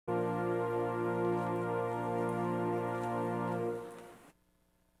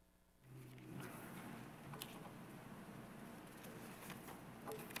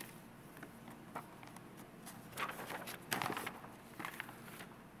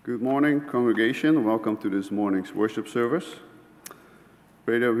Good morning, congregation. Welcome to this morning's worship service.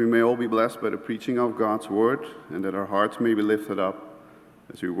 Pray that we may all be blessed by the preaching of God's word and that our hearts may be lifted up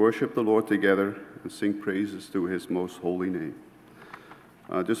as we worship the Lord together and sing praises to his most holy name.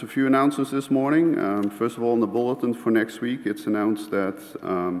 Just a few announcements this morning. First of all, in the bulletin for next week, it's announced that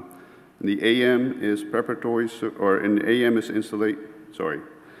in the AM is preparatory, or in the AM is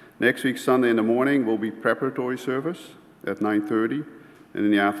next week, Sunday in the morning, will be preparatory service at 9:30, and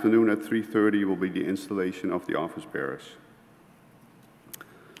in the afternoon at 3:30 will be the installation of the office bearers.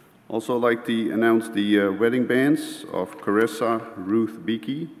 Also, I'd like to announce the wedding bands of Carissa Ruth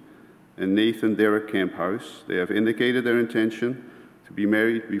Beakey and Nathan Derek Camphouse. They have indicated their intention to be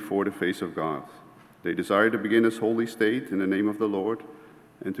married before the face of God. They desire to begin this holy state in the name of the Lord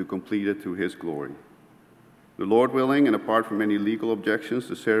and to complete it to his glory. The Lord willing, and apart from any legal objections,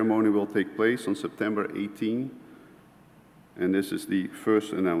 the ceremony will take place on September 18, and this is the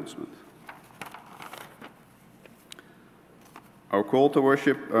first announcement. Our call to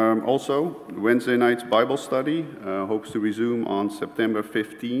worship also, Wednesday night's Bible study hopes to resume on September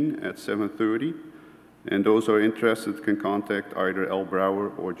 15 at 7:30, and those who are interested can contact either Al Brower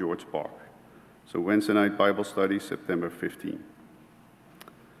or George Bach. So Wednesday night Bible study, September 15.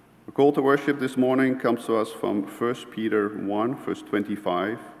 The call to worship this morning comes to us from 1 Peter 1, verse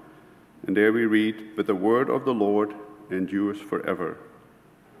 25, and there we read, "But the word of the Lord endures forever.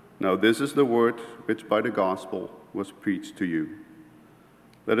 Now this is the word which by the gospel was preached to you."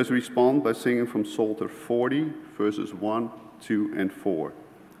 Let us respond by singing from Psalter 40, verses 1, 2, and 4.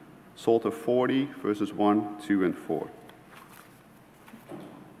 Psalter 40, verses 1, 2, and 4.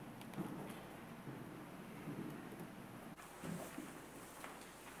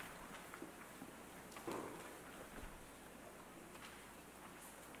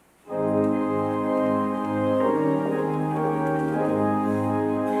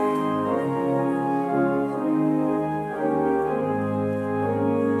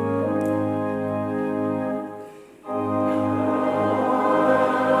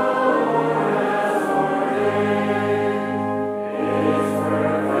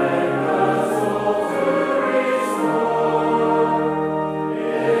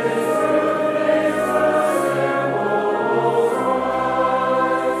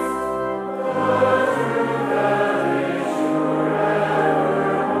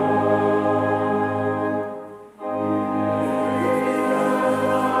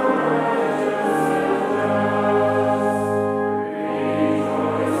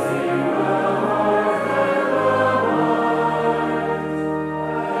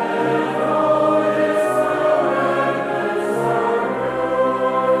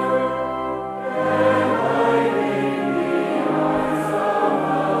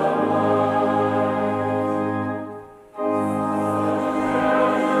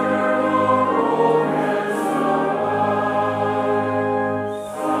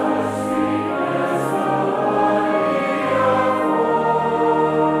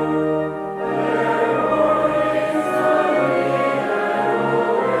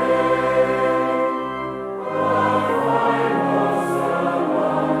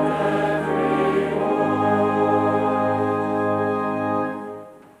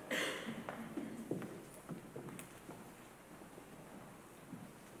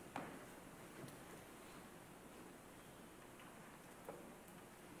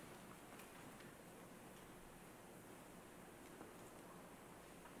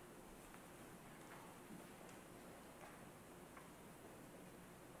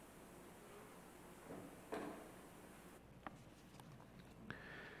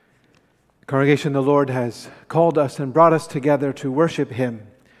 Congregation, the Lord has called us and brought us together to worship him.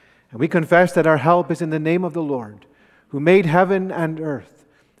 And we confess that our help is in the name of the Lord, who made heaven and earth,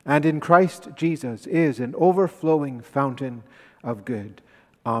 and in Christ Jesus is an overflowing fountain of good.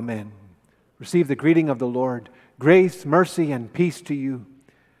 Amen. Receive the greeting of the Lord. Grace, mercy, and peace to you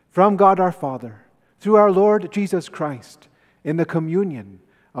from God our Father, through our Lord Jesus Christ, in the communion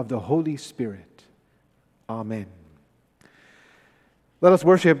of the Holy Spirit. Amen. Let us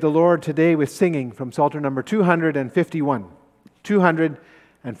worship the Lord today with singing from Psalter number 251.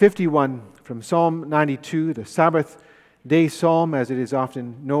 251 from Psalm 92, the Sabbath day psalm, as it is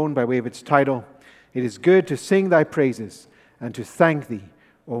often known by way of its title. It is good to sing thy praises and to thank thee,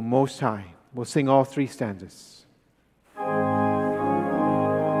 O Most High. We'll sing all three stanzas.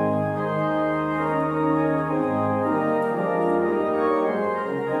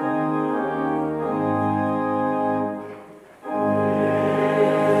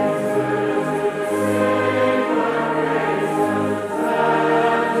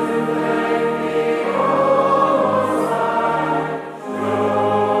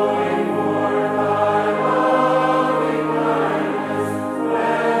 Oh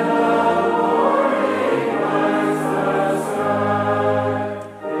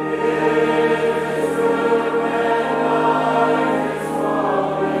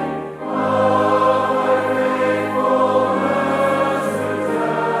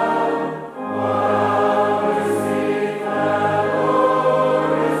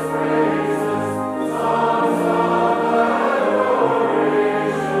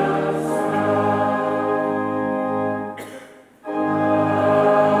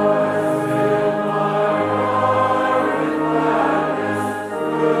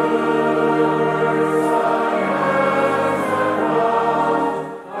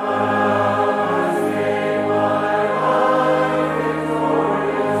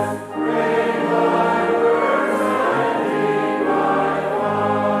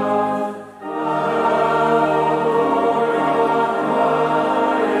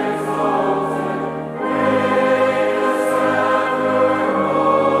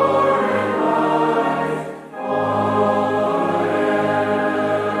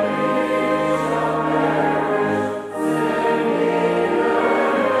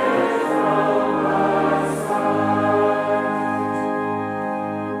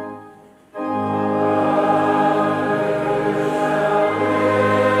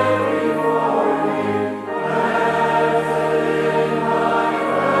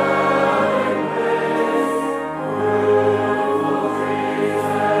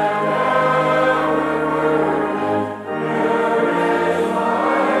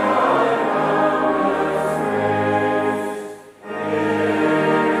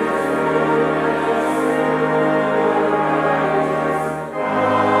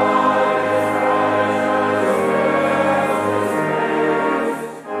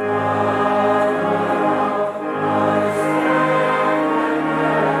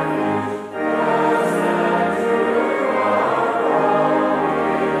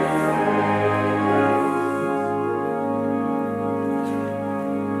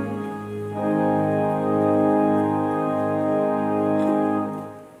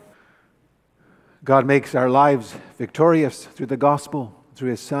God makes our lives victorious through the gospel, through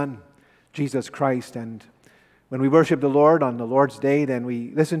His Son, Jesus Christ. And when we worship the Lord on the Lord's Day, then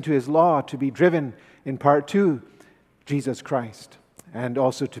we listen to His law to be driven in part to Jesus Christ, and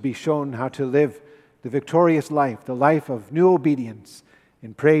also to be shown how to live the victorious life, the life of new obedience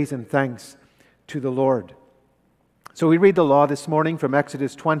in praise and thanks to the Lord. So we read the law this morning from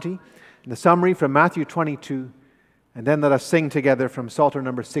Exodus 20, and the summary from Matthew 22, and then let us sing together from Psalter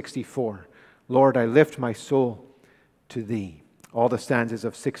number 64. Lord, I lift my soul to Thee. All the stanzas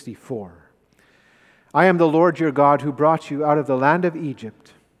of 64. I am the Lord your God who brought you out of the land of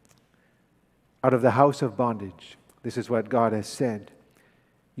Egypt, out of the house of bondage. This is what God has said.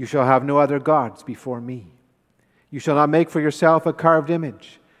 You shall have no other gods before me. You shall not make for yourself a carved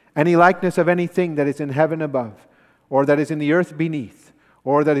image, any likeness of anything that is in heaven above, or that is in the earth beneath,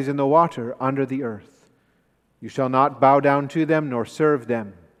 or that is in the water under the earth. You shall not bow down to them nor serve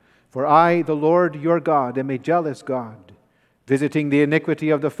them. For I, the Lord your God, am a jealous God, visiting the iniquity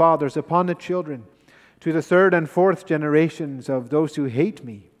of the fathers upon the children, to the third and fourth generations of those who hate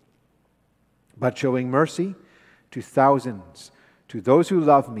me, but showing mercy to thousands, to those who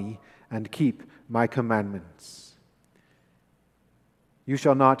love me and keep my commandments. You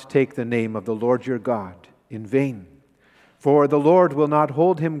shall not take the name of the Lord your God in vain, for the Lord will not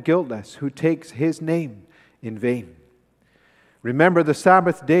hold him guiltless who takes His name in vain. Remember the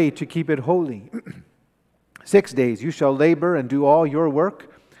Sabbath day to keep it holy. 6 days you shall labor and do all your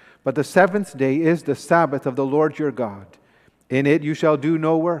work, but the seventh day is the Sabbath of the Lord your God. In it you shall do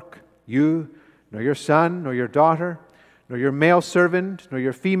no work, you, nor your son, nor your daughter, nor your male servant, nor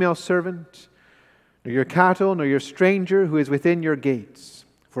your female servant, nor your cattle, nor your stranger who is within your gates.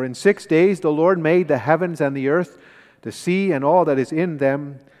 For in 6 days the Lord made the heavens and the earth, the sea and all that is in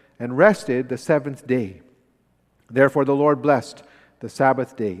them, and rested the seventh day. Therefore the Lord blessed the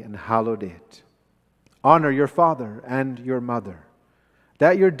Sabbath day and hallowed it. Honor your father and your mother,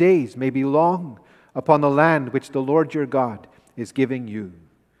 that your days may be long upon the land which the Lord your God is giving you.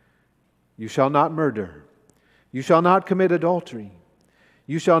 You shall not murder. You shall not commit adultery.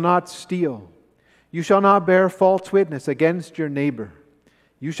 You shall not steal. You shall not bear false witness against your neighbor.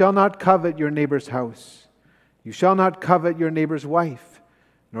 You shall not covet your neighbor's house. You shall not covet your neighbor's wife,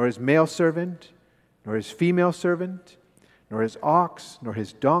 nor his male servant, nor his female servant, nor his ox, nor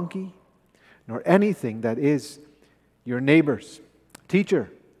his donkey, nor anything that is your neighbor's. Teacher,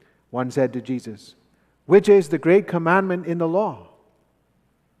 one said to Jesus, which is the great commandment in the law?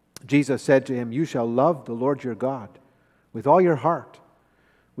 Jesus said to him, you shall love the Lord your God with all your heart,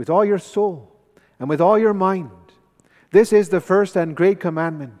 with all your soul, and with all your mind. This is the first and great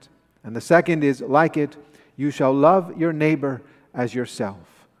commandment. And the second is like it, you shall love your neighbor as yourself.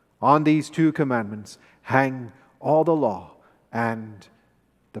 On these two commandments hang all the law and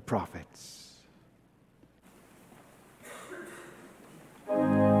the prophets.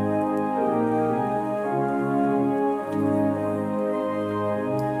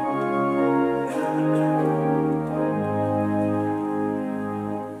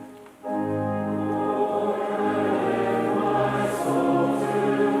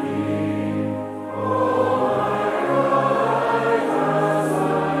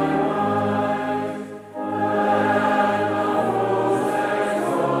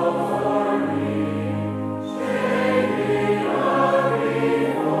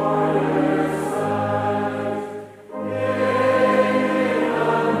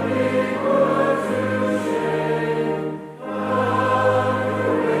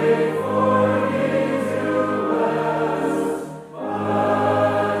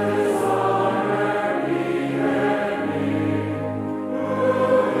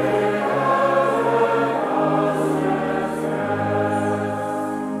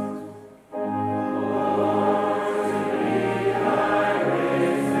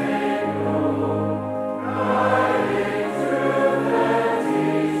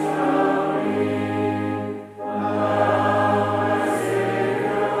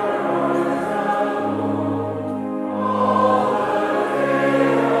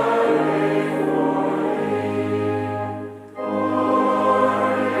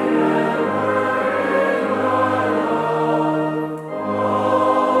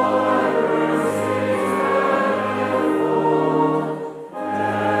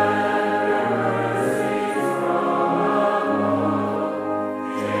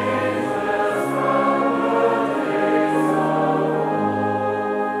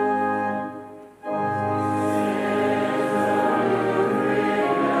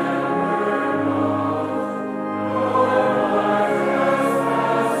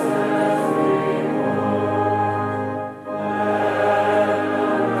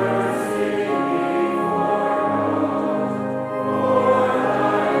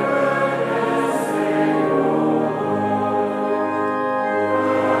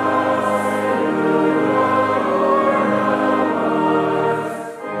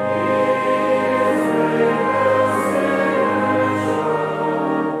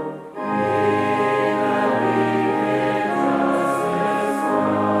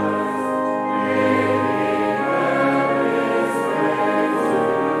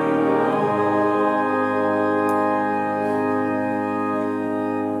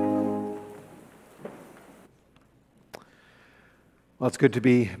 Well, it's good to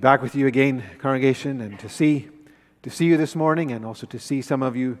be back with you again, congregation, and to see you this morning, and also to see some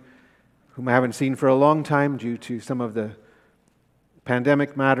of you whom I haven't seen for a long time due to some of the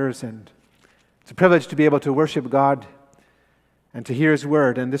pandemic matters. And it's a privilege to be able to worship God and to hear His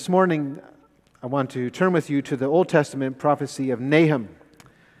Word. And this morning, I want to turn with you to the Old Testament prophecy of Nahum.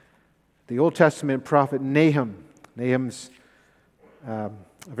 The Old Testament prophet Nahum. Nahum's a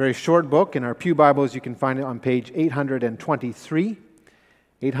very short book. In our pew Bibles, you can find it on page 823.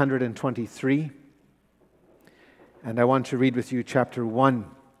 823. And I want to read with you chapter 1.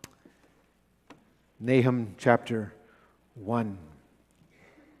 Nahum chapter 1.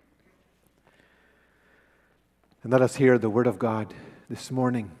 And let us hear the word of God this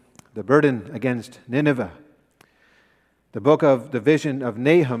morning. The burden against Nineveh. The book of the vision of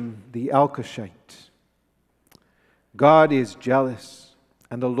Nahum the Elkoshite. God is jealous,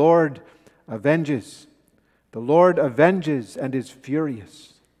 and the Lord avenges. The Lord avenges and is furious.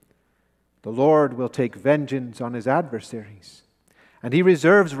 The Lord will take vengeance on His adversaries, and He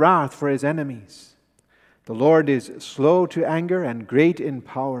reserves wrath for His enemies. The Lord is slow to anger and great in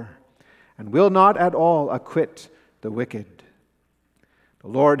power, and will not at all acquit the wicked. The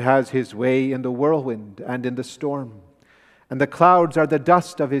Lord has His way in the whirlwind and in the storm, and the clouds are the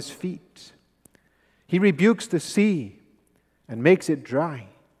dust of His feet. He rebukes the sea and makes it dry,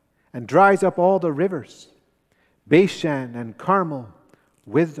 and dries up all the rivers. Bashan and Carmel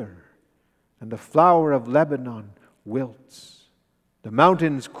wither, and the flower of Lebanon wilts. The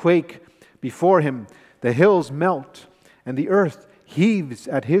mountains quake before Him, the hills melt, and the earth heaves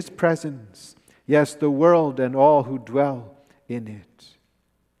at His presence. Yes, the world and all who dwell in it.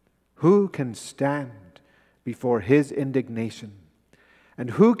 Who can stand before His indignation?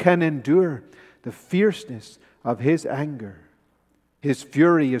 And who can endure the fierceness of His anger? His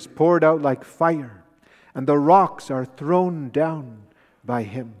fury is poured out like fire, and the rocks are thrown down by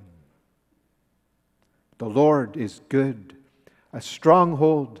Him. The Lord is good, a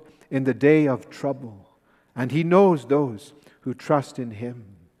stronghold in the day of trouble, and He knows those who trust in Him.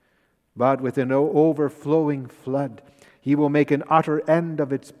 But with an overflowing flood, He will make an utter end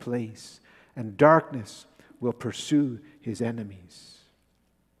of its place, and darkness will pursue His enemies.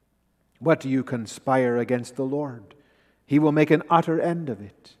 What do you conspire against the Lord? He will make an utter end of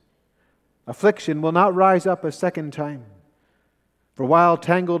it. Affliction will not rise up a second time. For while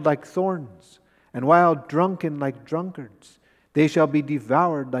tangled like thorns, and while drunken like drunkards, they shall be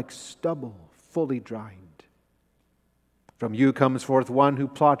devoured like stubble, fully dried. From you comes forth one who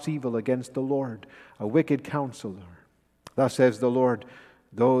plots evil against the Lord, a wicked counselor. Thus says the Lord,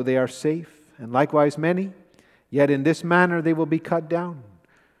 though they are safe, and likewise many, yet in this manner they will be cut down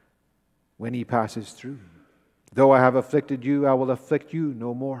when He passes through. Though I have afflicted you, I will afflict you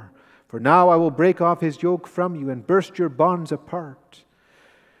no more. For now I will break off His yoke from you and burst your bonds apart.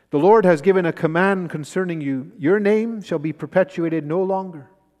 The Lord has given a command concerning you. Your name shall be perpetuated no longer.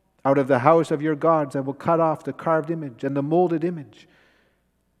 Out of the house of your gods I will cut off the carved image and the molded image.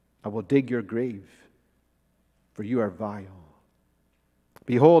 I will dig your grave, for you are vile.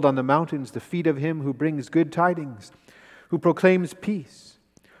 Behold, on the mountains the feet of Him who brings good tidings, who proclaims peace.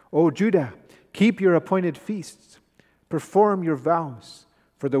 O Judah, keep your appointed feasts, perform your vows,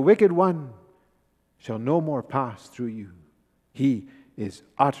 for the wicked one shall no more pass through you. He is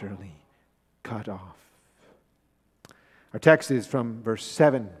utterly cut off. Our text is from verse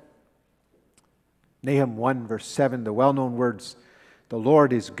 7. Nahum 1, verse 7, the well-known words, the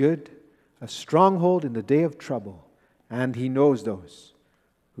Lord is good, a stronghold in the day of trouble, and He knows those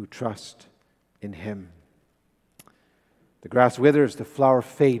who trust in Him. The grass withers, the flower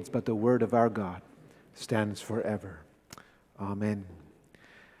fades, but the word of our God stands forever. Amen.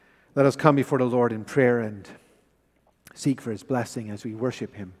 Let us come before the Lord in prayer and seek for His blessing as we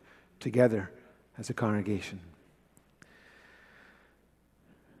worship Him together as a congregation.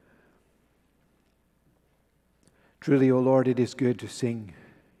 Truly, O Lord, it is good to sing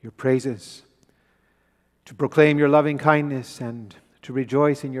your praises, to proclaim your loving kindness, and to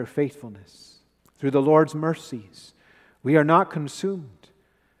rejoice in your faithfulness. Through the Lord's mercies, we are not consumed,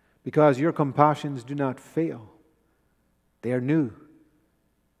 because your compassions do not fail. They are new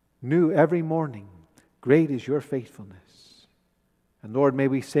every morning. Great is your faithfulness. And Lord, may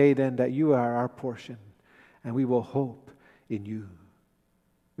we say then that you are our portion, and we will hope in you.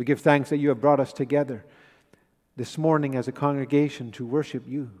 We give thanks that you have brought us together this morning as a congregation to worship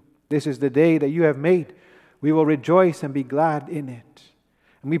you. This is the day that you have made. We will rejoice and be glad in it.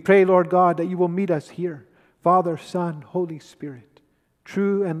 And we pray, Lord God, that you will meet us here, Father, Son, Holy Spirit,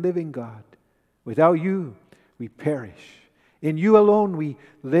 true and living God. Without you, we perish. In you alone we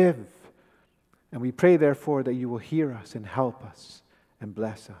live. And we pray, therefore, that you will hear us and help us and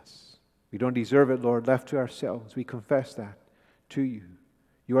bless us. We don't deserve it, Lord, left to ourselves. We confess that to you.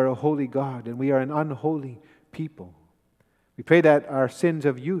 You are a holy God, and we are an unholy people. We pray that our sins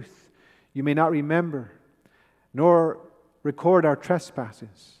of youth you may not remember, nor record our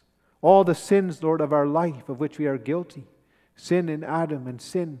trespasses. All the sins, Lord, of our life of which we are guilty. Sin in Adam and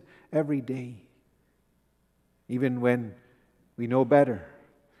sin every day. Even when we know better.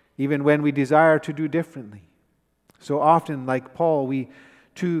 Even when we desire to do differently. So often, like Paul, we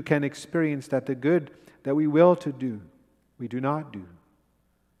too can experience that the good that we will to do, we do not do.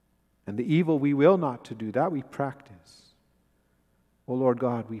 And the evil we will not to do, that we practice. O Lord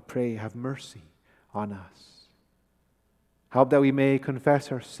God, we pray, have mercy on us. Help that we may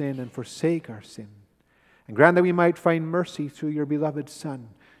confess our sin and forsake our sin. And grant that we might find mercy through your beloved Son,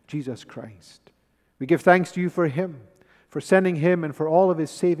 Jesus Christ. We give thanks to you for him, for sending him and for all of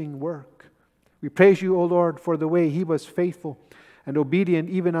his saving work. We praise you, O Lord, for the way he was faithful and obedient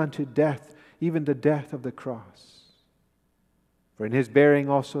even unto death, even the death of the cross. For in his bearing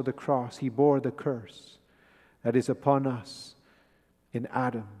also the cross, he bore the curse that is upon us in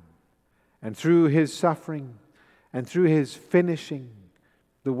Adam. And through his suffering and through his finishing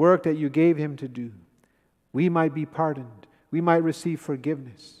the work that you gave him to do, we might be pardoned, we might receive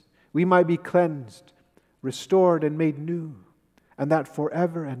forgiveness, we might be cleansed, restored and made new, and that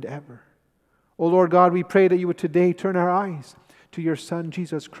forever and ever. O Lord God, we pray that you would today turn our eyes to your Son,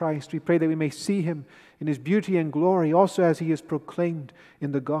 Jesus Christ. We pray that we may see him in his beauty and glory, also as he is proclaimed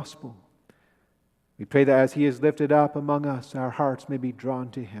in the gospel. We pray that as he is lifted up among us, our hearts may be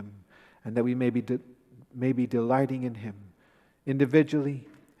drawn to him, and that we may be delighting in him, individually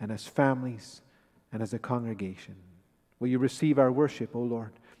and as families and as a congregation. Will you receive our worship, O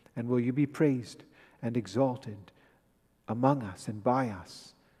Lord, and will you be praised and exalted among us and by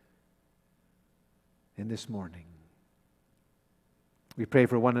us in this morning. We pray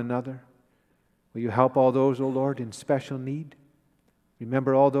for one another. Will you help all those, O Lord, in special need?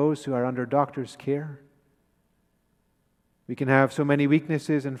 Remember all those who are under doctor's care. We can have so many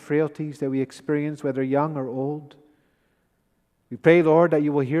weaknesses and frailties that we experience, whether young or old. We pray, Lord, that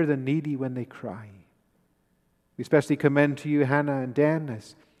you will hear the needy when they cry. We especially commend to you Hannah and Dan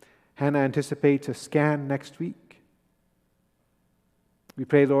as Hannah anticipates a scan next week. We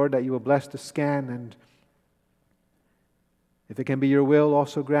pray, Lord, that you will bless the scan, and if it can be your will,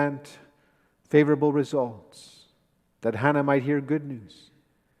 also grant favorable results, that Hannah might hear good news,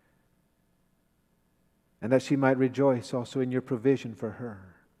 and that she might rejoice also in your provision for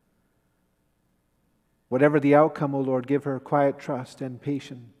her. Whatever the outcome, O Lord, give her quiet trust and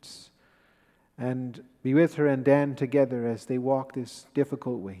patience, and be with her and Dan together as they walk this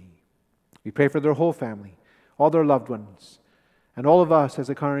difficult way. We pray for their whole family, all their loved ones, and all of us as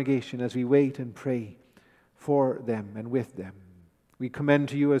a congregation as we wait and pray for them and with them. We commend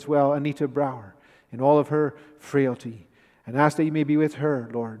to you as well Anita Brower in all of her frailty, and ask that you may be with her,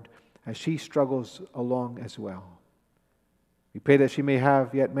 Lord, as she struggles along as well. We pray that she may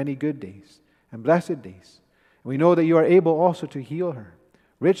have yet many good days and blessed days. And we know that you are able also to heal her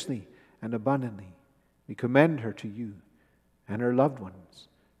richly and abundantly. We commend her to you and her loved ones,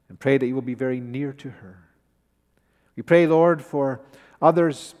 and pray that you will be very near to her. We pray, Lord, for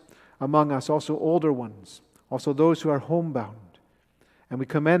others among us, also older ones, also those who are homebound. And we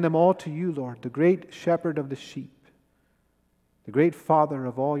commend them all to you, Lord, the great shepherd of the sheep, the great Father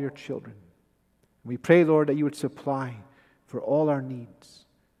of all your children. And we pray, Lord, that you would supply for all our needs,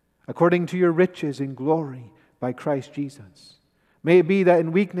 according to your riches in glory by Christ Jesus. May it be that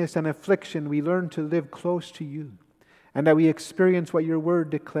in weakness and affliction we learn to live close to you, and that we experience what your word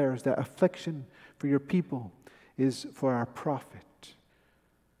declares, that affliction for your people is for our profit.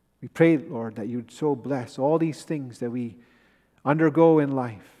 We pray, Lord, that you'd so bless all these things that we undergo in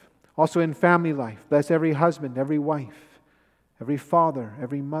life, also in family life. Bless every husband, every wife, every father,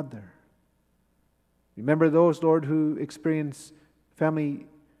 every mother. Remember those, Lord, who experience family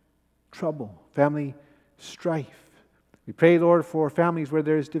trouble, family strife. We pray, Lord, for families where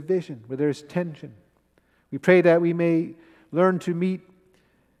there is division, where there is tension. We pray that we may learn to meet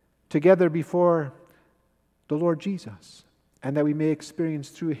together before the Lord Jesus, and that we may experience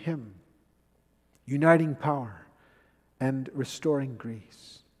through him uniting power and restoring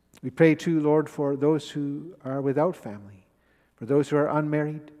grace. We pray too, Lord, for those who are without family, for those who are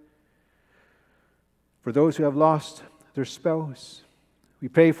unmarried, for those who have lost their spouse. We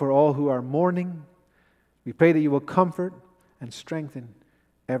pray for all who are mourning. We pray that you will comfort and strengthen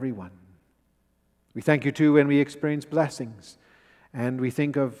everyone. We thank you too when we experience blessings, and we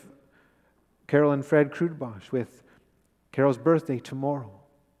think of Carol and Fred Krudbosch with Carol's birthday tomorrow,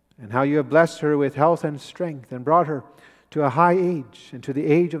 and how you have blessed her with health and strength and brought her to a high age and to the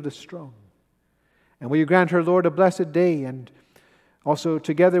age of the strong. And will you grant her, Lord, a blessed day, and also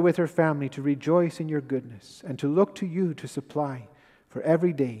together with her family to rejoice in your goodness and to look to you to supply for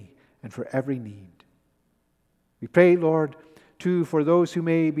every day and for every need. We pray, Lord, too, for those who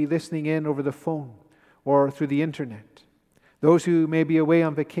may be listening in over the phone or through the internet, those who may be away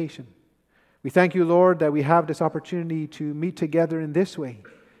on vacation. We thank you, Lord, that we have this opportunity to meet together in this way,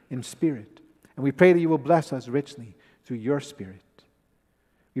 in spirit. And we pray that you will bless us richly through your Spirit.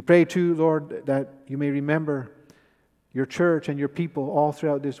 We pray too, Lord, that you may remember your church and your people all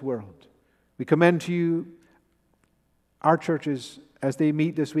throughout this world. We commend to you our churches as they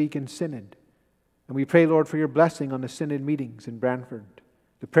meet this week in Synod. And we pray, Lord, for your blessing on the Synod meetings in Brantford,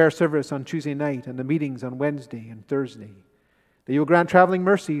 the prayer service on Tuesday night and the meetings on Wednesday and Thursday. That you will grant traveling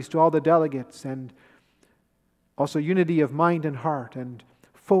mercies to all the delegates and also unity of mind and heart and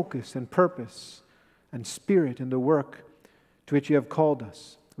focus and purpose and spirit in the work to which you have called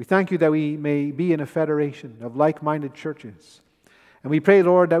us. We thank you that we may be in a federation of like-minded churches. And we pray,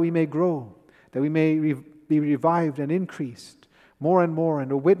 Lord, that we may grow, that we may be revived and increased more and more,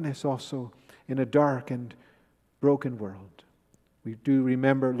 and a witness also in a dark and broken world. We do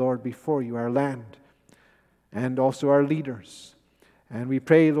remember, Lord, before you our land and also our leaders. And we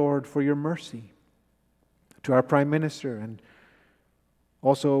pray, Lord, for your mercy to our Prime Minister. And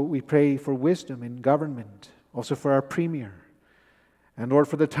also we pray for wisdom in government, also for our Premier. And Lord,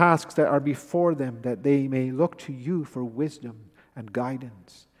 for the tasks that are before them, that they may look to you for wisdom and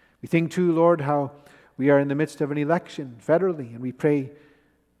guidance. We think too, Lord, how we are in the midst of an election federally, and we pray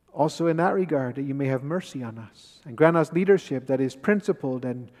also in that regard that you may have mercy on us and grant us leadership that is principled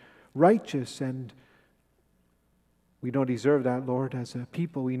and righteous. And we don't deserve that, Lord, as a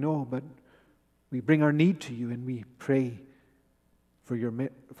people, we know, but we bring our need to you and we pray for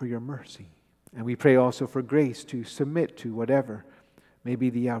your mercy. And we pray also for grace to submit to whatever may be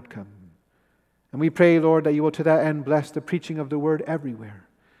the outcome. And we pray, Lord, that you will to that end bless the preaching of the word everywhere.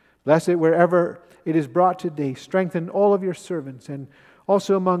 Bless it wherever it is brought today. Strengthen all of your servants and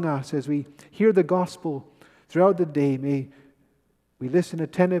also among us as we hear the gospel throughout the day. May we listen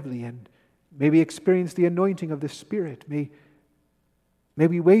attentively and may we experience the anointing of the Spirit. May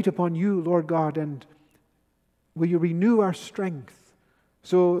we wait upon you, Lord God, and will you renew our strength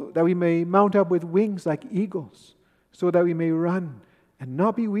so that we may mount up with wings like eagles, so that we may run and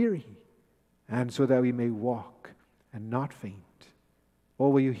not be weary, and so that we may walk and not faint. Oh,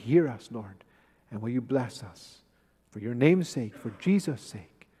 will you hear us, Lord, and will you bless us for your name's sake, for Jesus'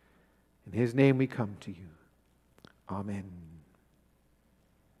 sake. In his name we come to you. Amen.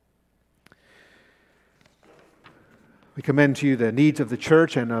 We commend to you the needs of the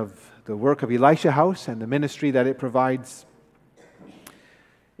church and of the work of Elisha House and the ministry that it provides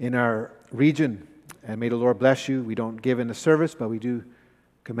in our region. And may the Lord bless you. We don't give in the service, but we do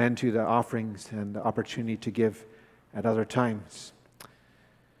commend to you the offerings and the opportunity to give at other times.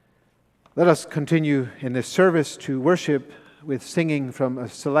 Let us continue in this service to worship with singing from a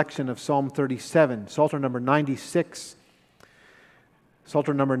selection of Psalm 37, Psalter number 96.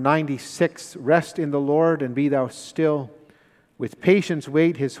 Psalter number 96, rest in the Lord and be thou still. With patience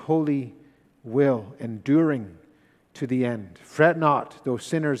wait his holy will, enduring to the end. Fret not, though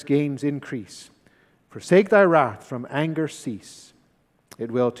sinners' gains increase. Forsake thy wrath, from anger cease.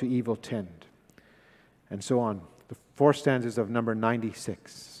 It will to evil tend. And so on. The four stanzas of number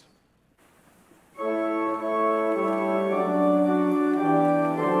 96.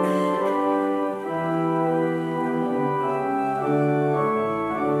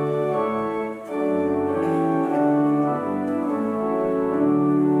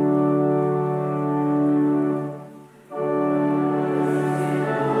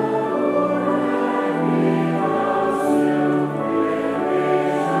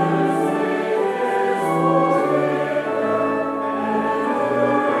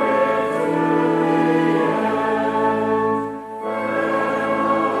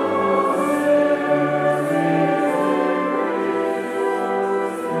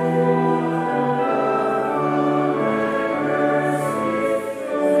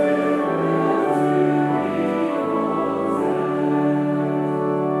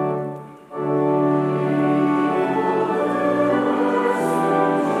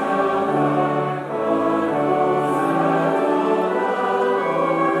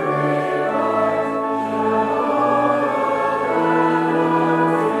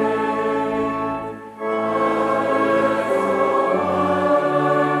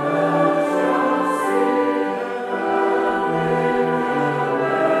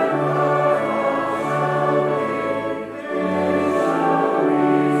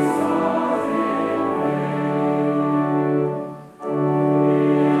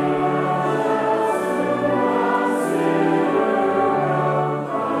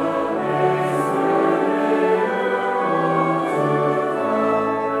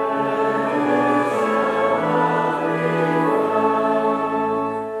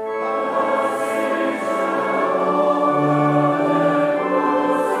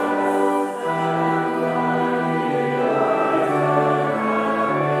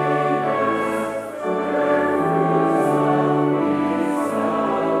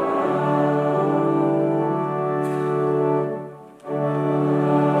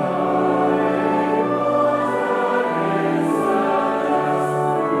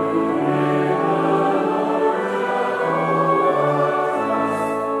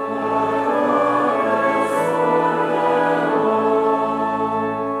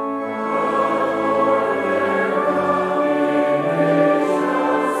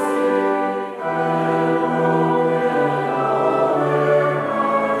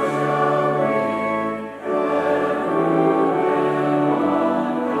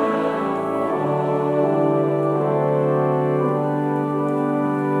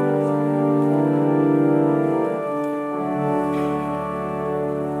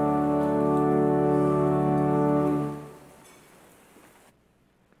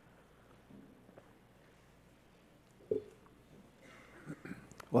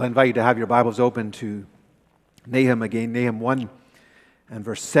 Well, I invite you to have your Bibles open to Nahum again, Nahum 1 and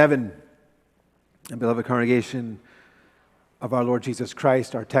verse 7. And beloved congregation of our Lord Jesus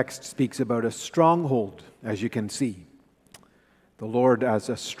Christ, our text speaks about a stronghold, as you can see. The Lord as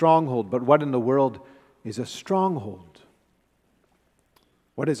a stronghold. But what in the world is a stronghold?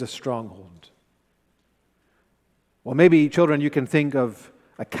 What is a stronghold? Well, maybe, children, you can think of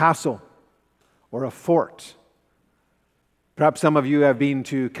a castle or a fort. Perhaps some of you have been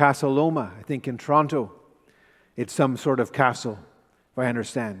to Castle Loma, I think in Toronto. It's some sort of castle, if I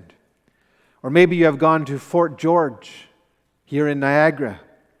understand. Or maybe you have gone to Fort George here in Niagara.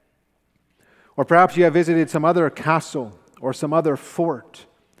 Or perhaps you have visited some other castle or some other fort.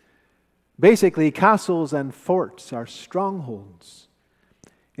 Basically, castles and forts are strongholds.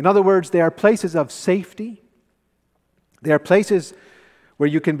 In other words, they are places of safety. They are places where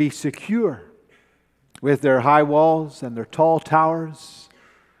you can be secure with their high walls and their tall towers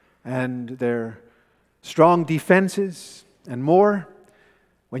and their strong defenses and more.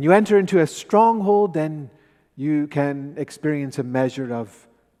 When you enter into a stronghold, then you can experience a measure of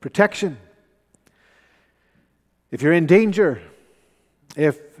protection. If you're in danger,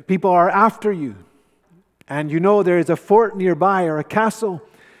 if people are after you, and you know there is a fort nearby or a castle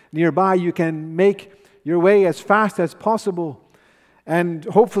nearby, you can make your way as fast as possible and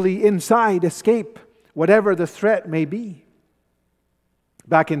hopefully inside escape whatever the threat may be.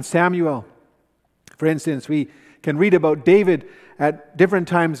 Back in Samuel, for instance, we can read about David at different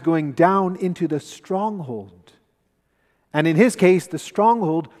times going down into the stronghold. And in his case, the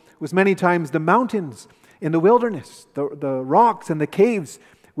stronghold was many times the mountains in the wilderness, the rocks and the caves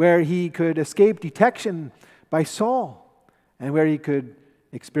where he could escape detection by Saul and where he could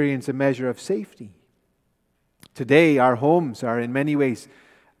experience a measure of safety. Today, our homes are in many ways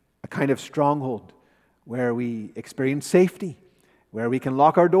a kind of stronghold where we experience safety, where we can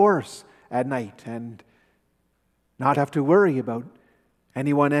lock our doors at night and not have to worry about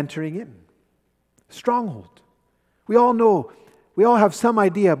anyone entering in. Stronghold. We all know, we all have some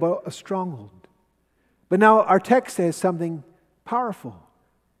idea about a stronghold. But now our text says something powerful.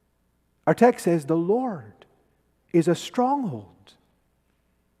 Our text says the Lord is a stronghold.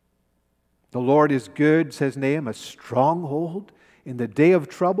 The Lord is good, says Nahum, a stronghold in the day of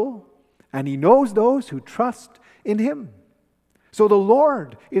trouble, and He knows those who trust in Him. So the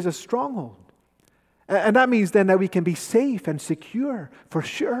Lord is a stronghold. And that means then that we can be safe and secure for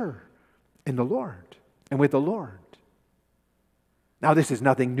sure in the Lord and with the Lord. Now, this is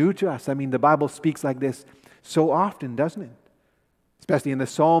nothing new to us. I mean, the Bible speaks like this so often, doesn't it? Especially in the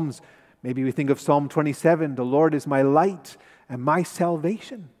Psalms. Maybe we think of Psalm 27, the Lord is my light and my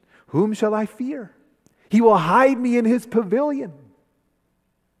salvation. Whom shall I fear? He will hide me in His pavilion.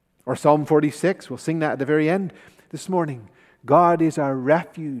 Or Psalm 46, we'll sing that at the very end this morning. God is our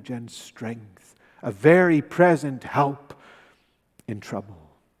refuge and strength, a very present help in trouble.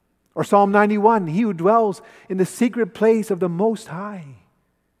 Or Psalm 91, he who dwells in the secret place of the Most High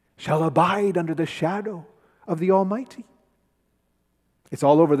shall abide under the shadow of the Almighty. It's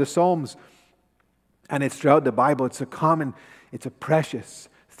all over the Psalms, and it's throughout the Bible. It's a precious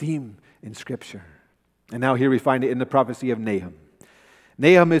theme in Scripture. And now here we find it in the prophecy of Nahum.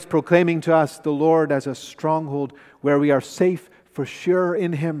 Nahum is proclaiming to us the Lord as a stronghold where we are safe for sure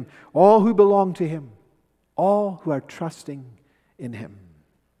in Him. All who belong to Him, all who are trusting in Him.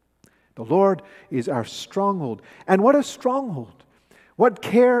 The Lord is our stronghold. And what a stronghold. What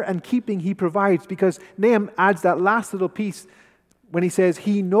care and keeping He provides, because Nahum adds that last little piece when he says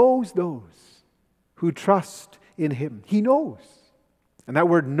He knows those who trust in Him. He knows. And that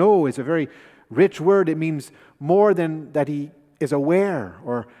word know is a very rich word. It means more than that He is aware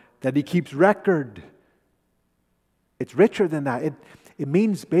or that He keeps record. It's richer than that. It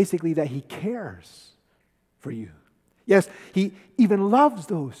means basically that He cares for you. Yes, He even loves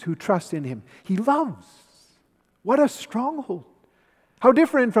those who trust in Him. He loves. What a stronghold. How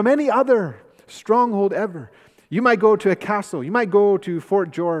different from any other stronghold ever. You might go to a castle. You might go to Fort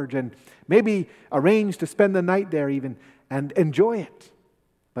George and maybe arrange to spend the night there even and enjoy it.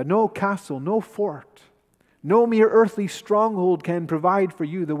 But no castle, no fort, no mere earthly stronghold can provide for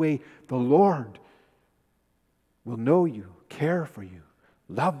you the way the Lord will know you, care for you,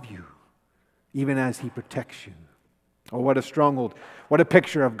 love you, even as He protects you. Oh, what a stronghold. What a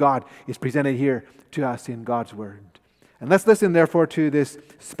picture of God is presented here to us in God's Word. And let's listen, therefore, to this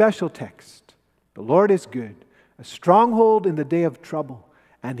special text. The Lord is good, a stronghold in the day of trouble,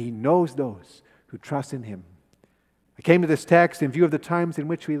 and He knows those who trust in Him. I came to this text in view of the times in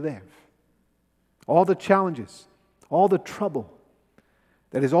which we live. All the challenges, all the trouble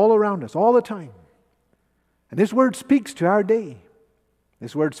that is all around us all the time. And this word speaks to our day.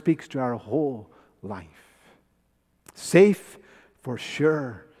 This word speaks to our whole life. Safe for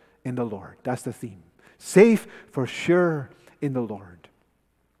sure in the Lord. That's the theme. Safe for sure in the Lord.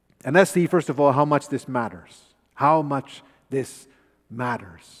 And let's see, first of all, how much this matters. How much this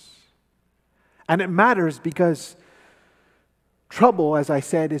matters. And it matters because trouble, as I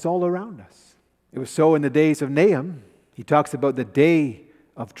said, is all around us. It was so in the days of Nahum. He talks about the day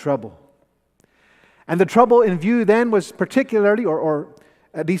of trouble. And the trouble in view then was particularly, or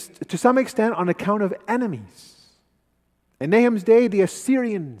at least to some extent, on account of enemies. In Nahum's day, the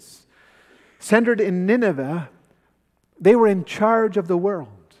Assyrians, centered in Nineveh, they were in charge of the world.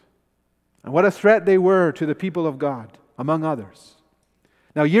 And what a threat they were to the people of God, among others.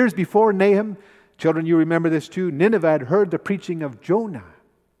 Now, years before Nahum, children, you remember this too, Nineveh had heard the preaching of Jonah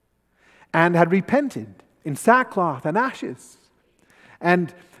and had repented in sackcloth and ashes.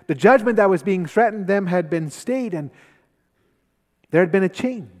 And the judgment that was being threatened them had been stayed, and there had been a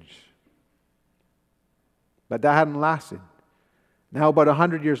change. But that hadn't lasted. Now, about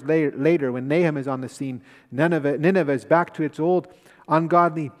 100 years later, when Nahum is on the scene, Nineveh is back to its old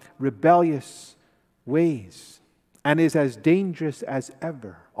ungodly, rebellious ways and is as dangerous as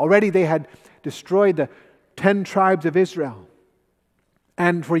ever. Already they had destroyed the 10 tribes of Israel.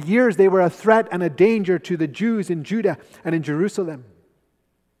 And for years they were a threat and a danger to the Jews in Judah and in Jerusalem.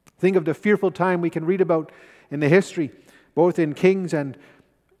 Think of the fearful time we can read about in the history, both in Kings and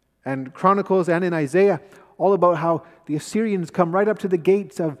Chronicles and in Isaiah, all about how the Assyrians come right up to the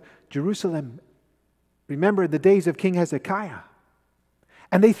gates of Jerusalem. Remember the days of King Hezekiah.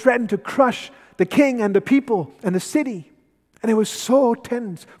 And they threatened to crush the king and the people and the city. And it was so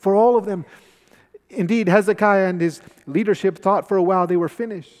tense for all of them. Indeed, Hezekiah and his leadership thought for a while they were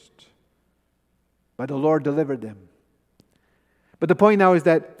finished. But the Lord delivered them. But the point now is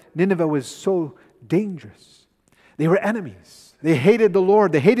that Nineveh was so dangerous. They were enemies. They hated the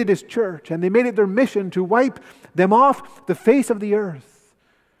Lord. They hated His church. And they made it their mission to wipe them off the face of the earth.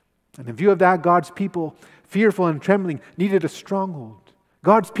 And in view of that, God's people, fearful and trembling, needed a stronghold.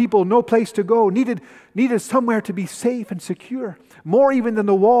 God's people, no place to go, needed somewhere to be safe and secure, more even than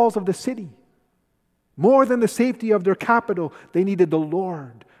the walls of the city. More than the safety of their capital, they needed the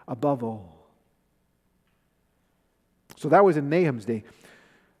Lord above all. So that was in Nahum's day.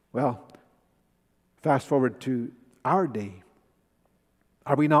 Well, fast forward to our day.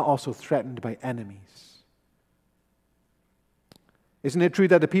 Are we not also threatened by enemies? Isn't it true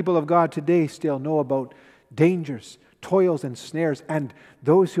that the people of God today still know about dangers, toils and snares, and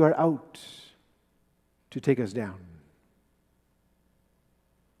those who are out to take us down?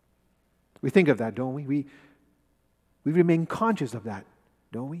 We think of that, don't we? We remain conscious of that,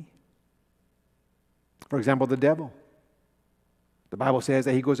 don't we? For example, the devil. The Bible says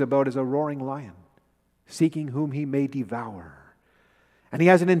that he goes about as a roaring lion, seeking whom he may devour. And he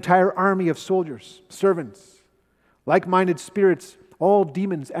has an entire army of soldiers, servants, like-minded spirits, all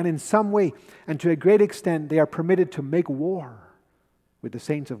demons, and in some way, and to a great extent, they are permitted to make war with the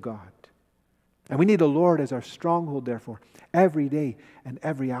saints of God. And we need the Lord as our stronghold, therefore, every day and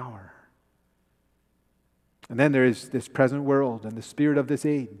every hour. And then there is this present world and the spirit of this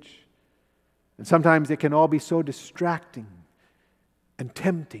age. And sometimes it can all be so distracting and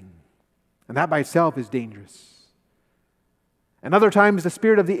tempting. And that by itself is dangerous. And other times the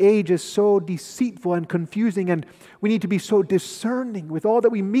spirit of the age is so deceitful and confusing, and we need to be so discerning with all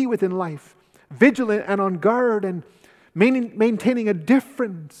that we meet with in life, vigilant and on guard, and maintaining a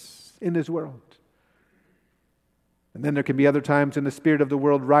difference in this world. And then there can be other times when the spirit of the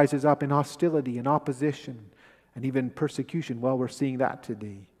world rises up in hostility and opposition and even persecution. Well, we're seeing that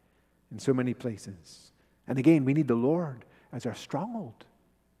today in so many places. And again, we need the Lord as our stronghold.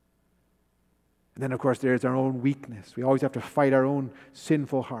 And then, of course, there's our own weakness. We always have to fight our own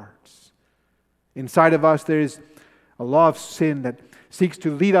sinful hearts. Inside of us, there is a law of sin that seeks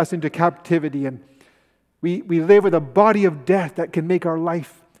to lead us into captivity. And we live with a body of death that can make our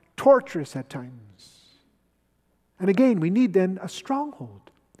life torturous at times. And again, we need then a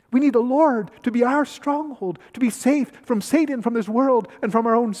stronghold. We need the Lord to be our stronghold, to be safe from Satan, from this world, and from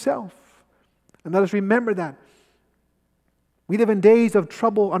our own self. And let us remember that. We live in days of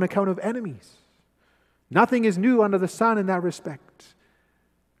trouble on account of enemies. Nothing is new under the sun in that respect.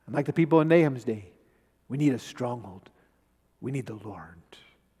 And like the people in Nahum's day, we need a stronghold. We need the Lord.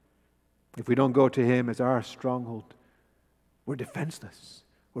 If we don't go to Him as our stronghold, we're defenseless.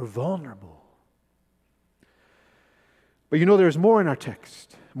 We're vulnerable. But you know, there's more in our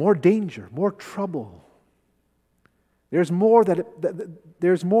text. More danger, more trouble. There's more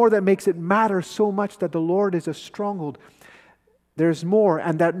that makes it matter so much that the Lord is a stronghold. There's more,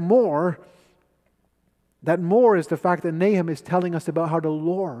 and that more That more is the fact that Nahum is telling us about how the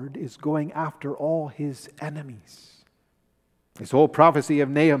Lord is going after all his enemies. This whole prophecy of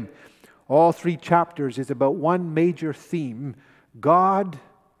Nahum, all 3 chapters, is about one major theme: God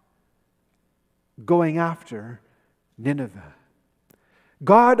going after Nineveh.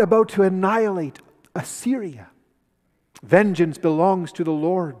 God about to annihilate Assyria. Vengeance belongs to the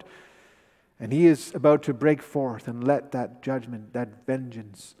Lord, and he is about to break forth and let that judgment, that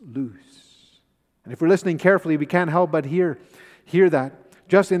vengeance loose. And if we're listening carefully, we can't help but hear that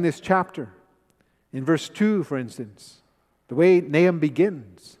just in this chapter. In verse 2, for instance, the way Nahum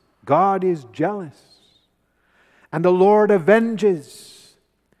begins: God is jealous, and the Lord avenges.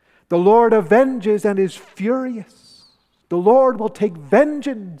 The Lord avenges and is furious. The Lord will take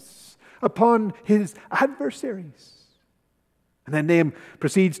vengeance upon his adversaries. And then Nahum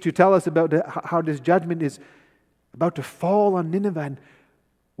proceeds to tell us about how this judgment is about to fall on Nineveh. And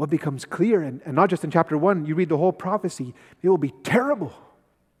what becomes clear, and not just in chapter 1, you read the whole prophecy, it will be terrible,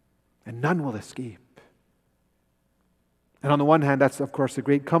 and none will escape. And on the one hand, that's of course a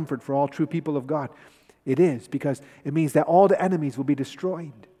great comfort for all true people of God. It is, because it means that all the enemies will be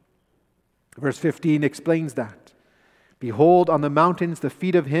destroyed. Verse 15 explains that. Behold, on the mountains the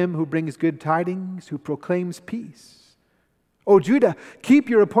feet of him who brings good tidings, who proclaims peace. O Judah, keep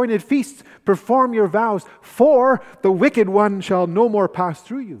your appointed feasts, perform your vows, for the wicked one shall no more pass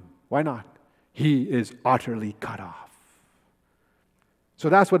through you. Why not? He is utterly cut off. So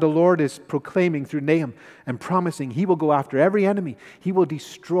that's what the Lord is proclaiming through Nahum and promising. He will go after every enemy. He will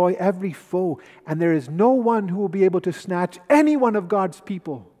destroy every foe. And there is no one who will be able to snatch any one of God's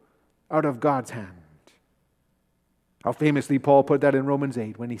people out of God's hand. How famously Paul put that in Romans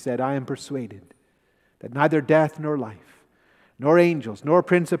 8 when he said, I am persuaded that neither death nor life, nor angels, nor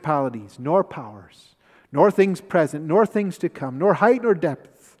principalities, nor powers, nor things present, nor things to come, nor height nor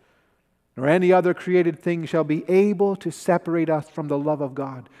depth, nor any other created thing shall be able to separate us from the love of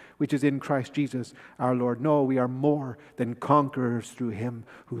God, which is in Christ Jesus our Lord. No, we are more than conquerors through him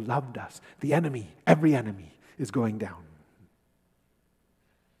who loved us. The enemy, every enemy, is going down.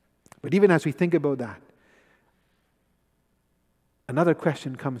 But even as we think about that, another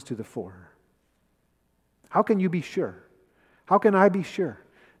question comes to the fore. How can you be sure? How can I be sure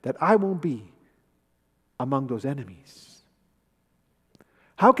that I won't be among those enemies?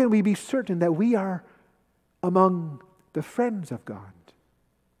 How can we be certain that we are among the friends of God?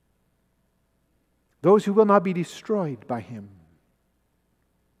 Those who will not be destroyed by him.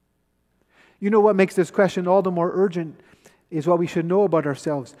 You know what makes this question all the more urgent is what we should know about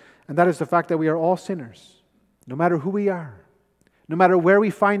ourselves, and that is the fact that we are all sinners, no matter who we are, no matter where we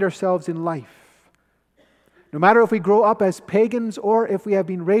find ourselves in life. No matter if we grow up as pagans or if we have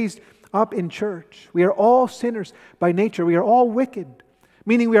been raised up in church, we are all sinners by nature. We are all wicked,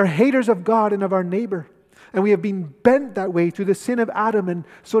 meaning we are haters of God and of our neighbor. And we have been bent that way through the sin of Adam, and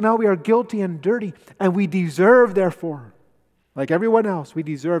so now we are guilty and dirty, and we deserve, therefore, like everyone else, we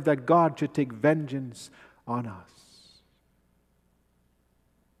deserve that God should take vengeance on us.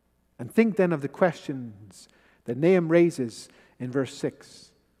 And think then of the questions that Nahum raises in verse 6.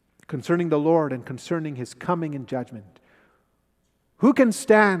 Concerning the Lord and concerning his coming in judgment. Who can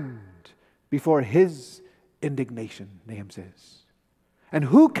stand before his indignation, Nahum says? And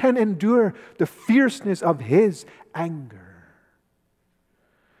who can endure the fierceness of his anger?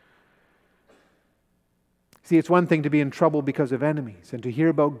 See, it's one thing to be in trouble because of enemies and to hear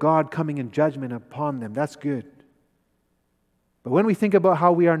about God coming in judgment upon them. That's good. But when we think about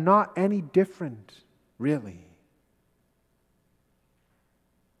how we are not any different, really,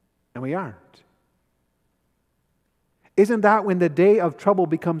 and we aren't. Isn't that when the day of trouble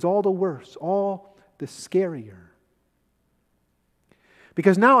becomes all the worse, all the scarier?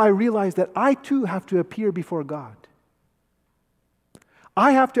 Because now I realize that I too have to appear before God.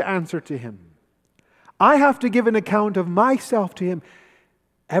 I have to answer to him. I have to give an account of myself to him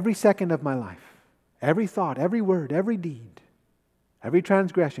every second of my life. Every thought, every word, every deed, every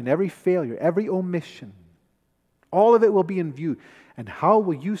transgression, every failure, every omission. All of it will be in view. And how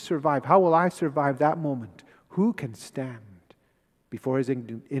will you survive? How will I survive that moment? Who can stand before his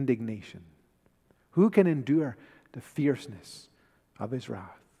indignation? Who can endure the fierceness of his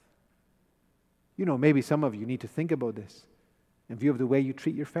wrath? You know, maybe some of you need to think about this in view of the way you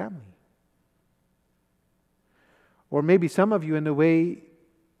treat your family. Or maybe some of you in the way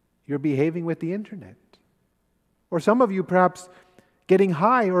you're behaving with the internet. Or some of you perhaps getting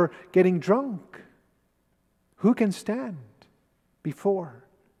high or getting drunk. Who can stand before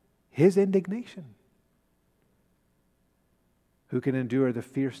his indignation? Who can endure the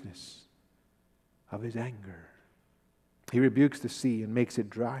fierceness of his anger? He rebukes the sea and makes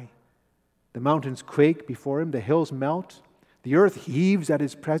it dry. The mountains quake before him, the hills melt, the earth heaves at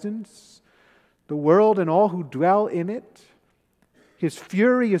his presence, the world and all who dwell in it. His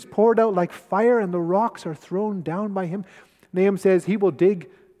fury is poured out like fire, and the rocks are thrown down by him. Nahum says, he will dig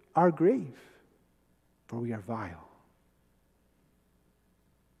our grave, for we are vile.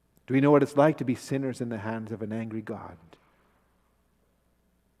 Do we know what it's like to be sinners in the hands of an angry God?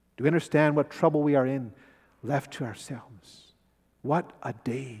 Do we understand what trouble we are in, left to ourselves? What a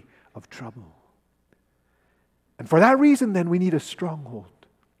day of trouble. And for that reason, then, we need a stronghold.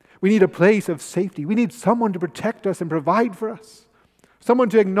 We need a place of safety. We need someone to protect us and provide for us. Someone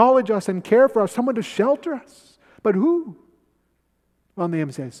to acknowledge us and care for us. Someone to shelter us. But who? Well,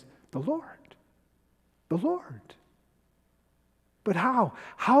 Nahum says, the Lord. The Lord. But how?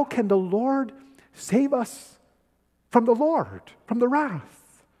 How can the Lord save us from the Lord, from the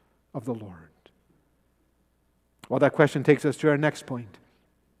wrath of the Lord? Well, that question takes us to our next point.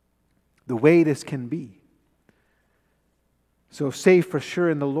 The way this can be. So safe for sure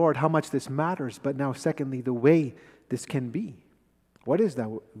in the Lord, how much this matters. But now secondly, the way this can be. What is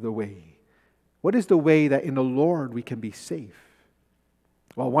the way? What is the way that in the Lord we can be safe?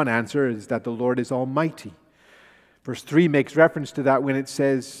 Well, one answer is that the Lord is almighty. Verse 3 makes reference to that when it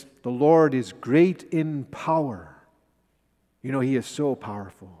says, the Lord is great in power. You know, He is so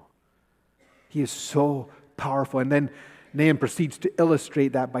powerful. He is so powerful. And then Nahum proceeds to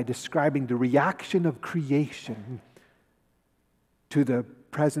illustrate that by describing the reaction of creation to the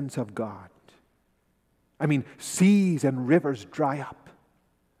presence of God. I mean, seas and rivers dry up.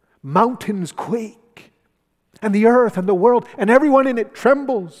 Mountains quake. And the earth and the world and everyone in it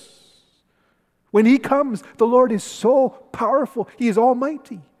trembles. When He comes, the Lord is so powerful. He is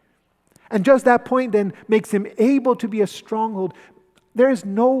almighty. And just that point then makes Him able to be a stronghold. There is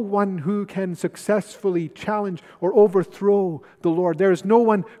no one who can successfully challenge or overthrow the Lord. There is no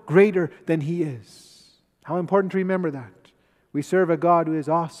one greater than He is. How important to remember that. We serve a God who is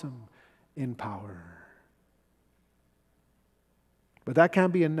awesome in power. But that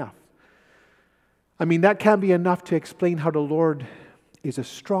can't be enough. I mean, that can't be enough to explain how the Lord is a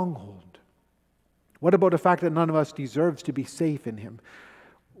stronghold. What about the fact that none of us deserves to be safe in Him?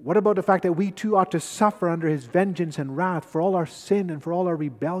 What about the fact that we too ought to suffer under His vengeance and wrath for all our sin and for all our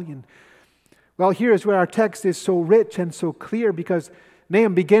rebellion? Well, here is where our text is so rich and so clear, because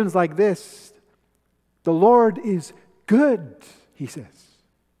Nahum begins like this. The Lord is good, he says.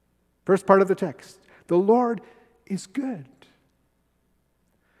 First part of the text. The Lord is good.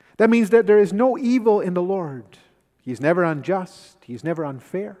 That means that there is no evil in the Lord. He's never unjust. He's never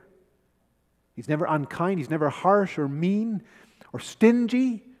unfair. He's never unkind. He's never harsh or mean or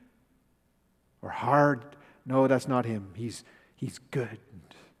stingy or hard. No, that's not Him. He's good.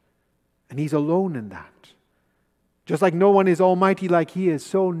 And He's alone in that. Just like no one is almighty like He is,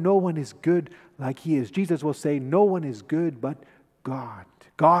 so no one is good like He is. Jesus will say, no one is good but God.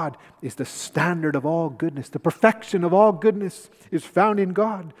 God is the standard of all goodness. The perfection of all goodness is found in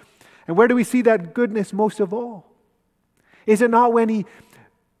God. And where do we see that goodness most of all? Is it not when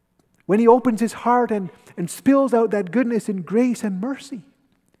He opens His heart and spills out that goodness in grace and mercy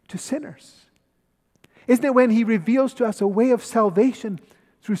to sinners? Isn't it when He reveals to us a way of salvation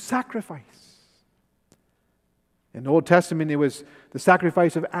through sacrifice? In the Old Testament, it was the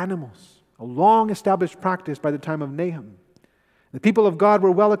sacrifice of animals, a long-established practice by the time of Nahum. The people of God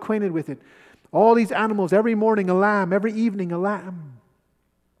were well acquainted with it. All these animals, every morning a lamb, every evening a lamb,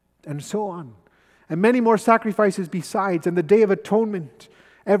 and so on. And many more sacrifices besides, and the Day of Atonement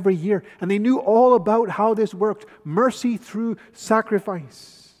every year. And they knew all about how this worked. Mercy through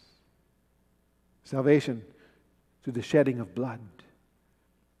sacrifice. Salvation through the shedding of blood.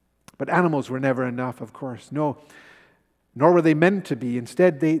 But animals were never enough, of course. No, nor were they meant to be.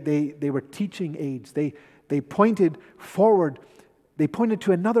 Instead, they were teaching aids. They pointed forward. They pointed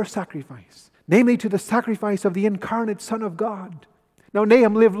to another sacrifice, namely to the sacrifice of the incarnate Son of God. Now,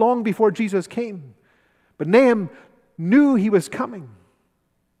 Nahum lived long before Jesus came, but Nahum knew He was coming.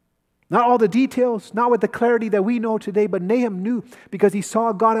 Not all the details, not with the clarity that we know today, but Nahum knew because he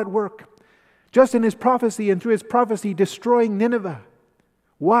saw God at work, just in his prophecy and through his prophecy, destroying Nineveh.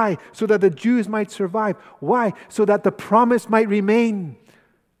 Why? So that the Jews might survive. Why? So that the promise might remain.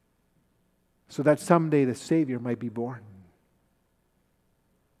 So that someday the Savior might be born.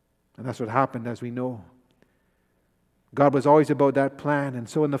 And that's what happened, as we know. God was always about that plan. And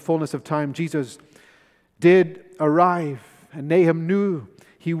so in the fullness of time, Jesus did arrive. And Nahum knew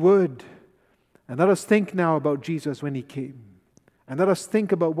He would. And let us think now about Jesus when He came. And let us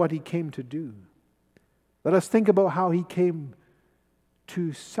think about what He came to do. Let us think about how He came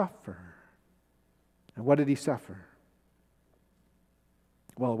to suffer. And what did He suffer?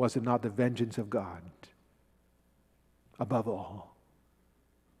 Well, was it not the vengeance of God above all?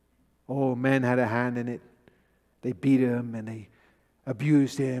 Oh, men had a hand in it. They beat him and they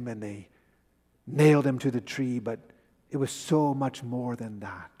abused him and they nailed him to the tree, but it was so much more than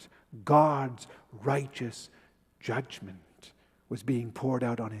that. God's righteous judgment was being poured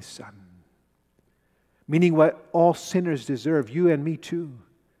out on his Son. Meaning what all sinners deserve, you and me too.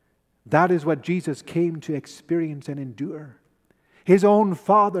 That is what Jesus came to experience and endure. His own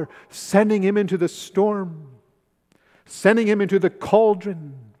Father sending him into the storm, sending him into the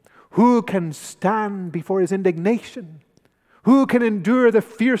cauldron. Who can stand before his indignation? Who can endure the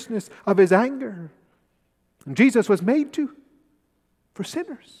fierceness of his anger? And Jesus was made to for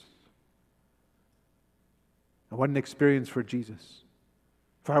sinners. And what an experience for Jesus.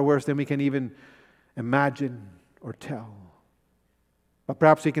 Far worse than we can even imagine or tell. But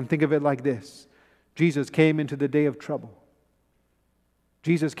perhaps we can think of it like this. Jesus came into the day of trouble.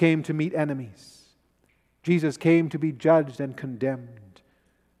 Jesus came to meet enemies. Jesus came to be judged and condemned.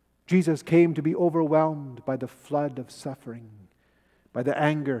 Jesus came to be overwhelmed by the flood of suffering, by the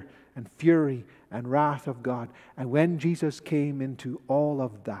anger and fury and wrath of God. And when Jesus came into all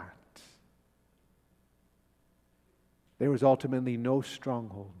of that, there was ultimately no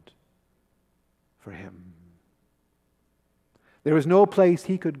stronghold for him. There was no place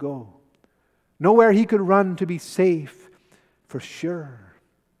he could go, nowhere he could run to be safe for sure.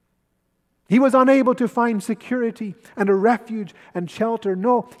 He was unable to find security and a refuge and shelter.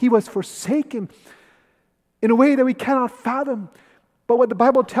 No, he was forsaken in a way that we cannot fathom. But what the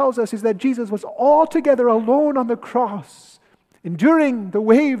Bible tells us is that Jesus was altogether alone on the cross, enduring the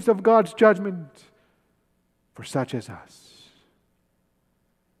waves of God's judgment for such as us.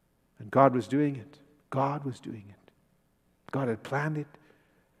 And God was doing it. God was doing it. God had planned it.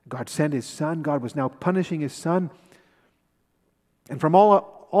 God sent his Son. God was now punishing his Son. And from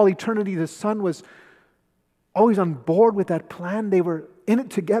all eternity, the Son was always on board with that plan. They were in it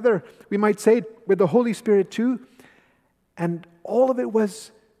together, we might say, with the Holy Spirit too. And all of it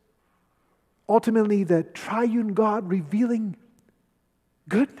was ultimately the triune God revealing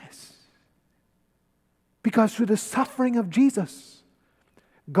goodness. Because through the suffering of Jesus,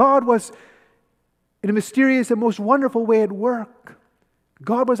 God was in a mysterious and most wonderful way at work.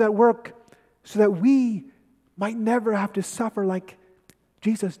 God was at work so that we might never have to suffer like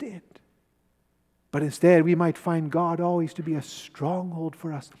Jesus did. But instead, we might find God always to be a stronghold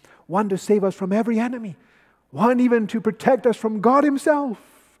for us, one to save us from every enemy, one even to protect us from God himself,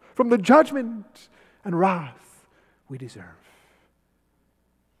 from the judgment and wrath we deserve.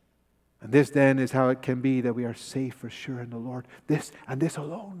 And this then is how it can be that we are safe for sure in the Lord. This and this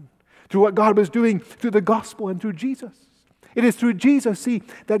alone. Through what God was doing through the gospel and through Jesus. It is through Jesus, see,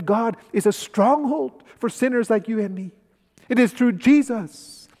 that God is a stronghold for sinners like you and me. It is through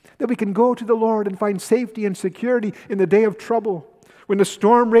Jesus that we can go to the Lord and find safety and security in the day of trouble, when the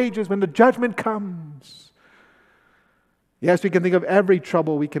storm rages, when the judgment comes. Yes, we can think of every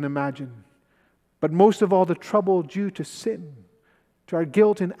trouble we can imagine, but most of all the trouble due to sin, to our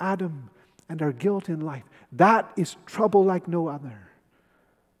guilt in Adam and our guilt in life. That is trouble like no other.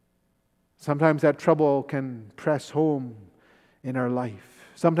 Sometimes that trouble can press home in our life.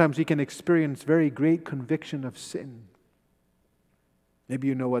 Sometimes we can experience very great conviction of sin. Maybe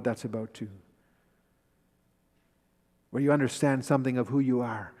you know what that's about too. Where you understand something of who you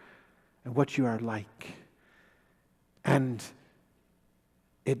are and what you are like. And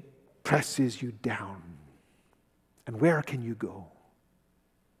it presses you down. And where can you go?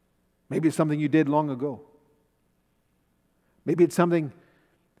 Maybe it's something you did long ago. Maybe it's something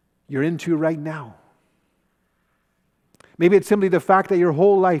you're into right now. Maybe it's simply the fact that your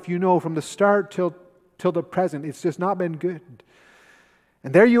whole life, you know, from the start till the present, it's just not been good.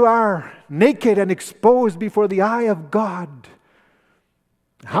 And there you are, naked and exposed before the eye of God.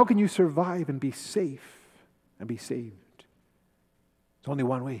 How can you survive and be safe and be saved? It's only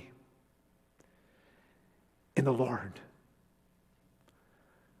one way. In the Lord.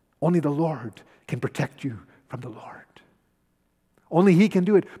 Only the Lord can protect you from the Lord. Only he can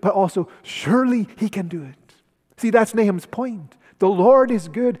do it, but also surely he can do it. See, that's Nahum's point. The Lord is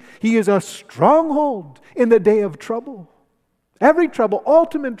good. He is a stronghold in the day of trouble. Every trouble,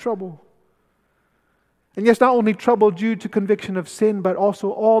 ultimate trouble. And yes, not only trouble due to conviction of sin, but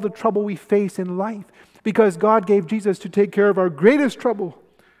also all the trouble we face in life. Because God gave Jesus to take care of our greatest trouble.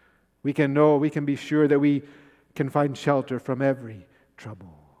 We can know, we can be sure that we can find shelter from every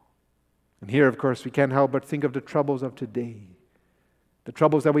trouble. And here, of course, we can't help but think of the troubles of today. The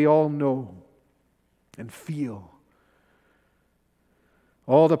troubles that we all know and feel.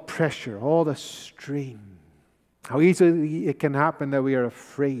 All the pressure, all the strain. How easily it can happen that we are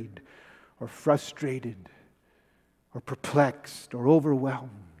afraid or frustrated or perplexed or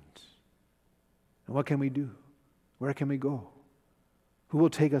overwhelmed. And what can we do? Where can we go? Who will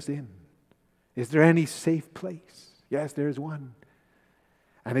take us in? Is there any safe place? Yes, there is one.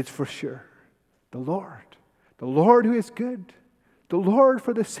 And it's for sure the Lord. The Lord who is good. The Lord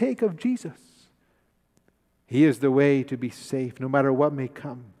for the sake of Jesus. He is the way to be safe no matter what may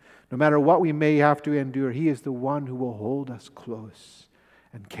come. No matter what we may have to endure, He is the one who will hold us close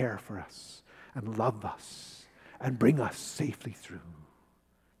and care for us and love us and bring us safely through.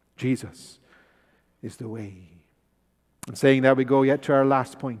 Jesus is the way. And saying that, we go yet to our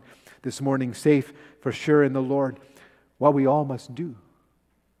last point this morning, safe for sure in the Lord, what we all must do.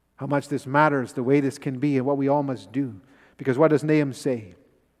 How much this matters, the way this can be, and what we all must do. Because what does Nahum say?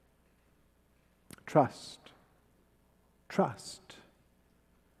 Trust. Trust.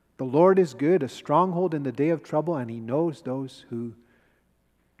 The Lord is good, a stronghold in the day of trouble, and He knows those who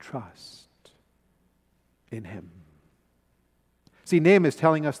trust in Him. See, Nahum is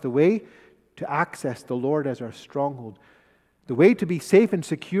telling us the way to access the Lord as our stronghold. The way to be safe and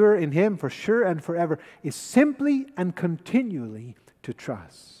secure in Him for sure and forever is simply and continually to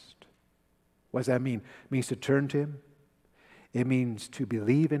trust. What does that mean? It means to turn to Him. It means to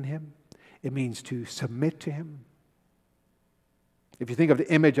believe in Him. It means to submit to Him. If you think of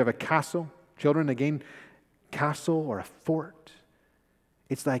the image of a castle, children, again, castle or a fort,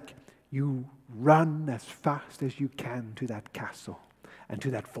 it's like you run as fast as you can to that castle and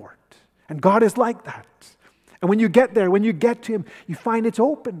to that fort. And God is like that. And when you get there, when you get to Him, you find it's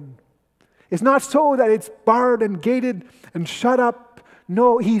open. It's not so that it's barred and gated and shut up.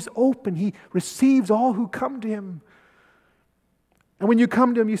 No, He's open. He receives all who come to Him. And when you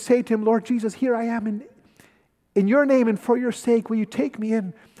come to Him, you say to Him, Lord Jesus, here I am in Your name and for Your sake. Will You take me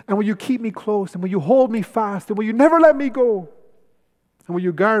in? And will You keep me close? And will You hold me fast? And will You never let me go? And will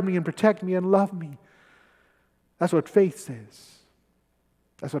You guard me and protect me and love me? That's what faith says.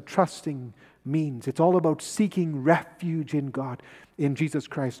 That's what trusting means. It's all about seeking refuge in God, in Jesus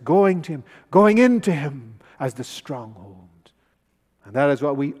Christ, going to Him, going into Him as the stronghold. And that is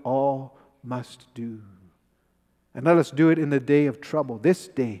what we all must do. And let us do it in the day of trouble, this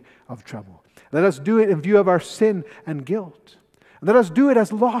day of trouble. Let us do it in view of our sin and guilt. And let us do it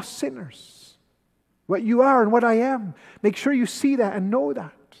as lost sinners. What you are and what I am. Make sure you see that and know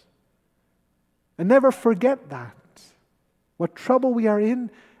that. And never forget that. What trouble we are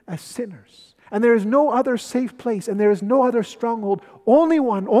in as sinners. And there is no other safe place and there is no other stronghold. Only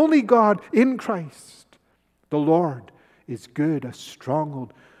one, only God in Christ. The Lord is good, a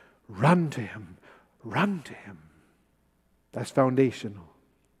stronghold. Run to Him. Run to Him. That's foundational.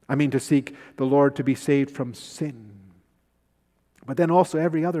 I mean, to seek the Lord to be saved from sin. But then also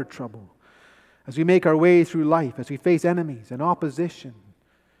every other trouble. As we make our way through life, as we face enemies and opposition,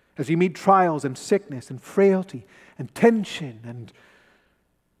 as we meet trials and sickness and frailty and tension and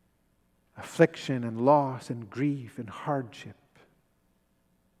affliction and loss and grief and hardship.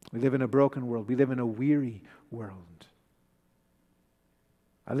 We live in a broken world. We live in a weary world.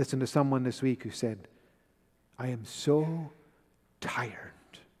 I listened to someone this week who said, I am so tired.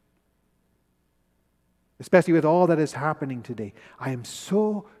 Especially with all that is happening today. I am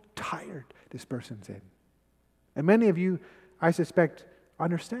so tired, this person said. And many of you, I suspect,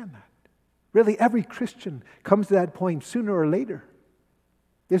 understand that. Really, every Christian comes to that point sooner or later.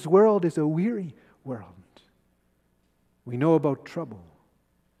 This world is a weary world. We know about trouble,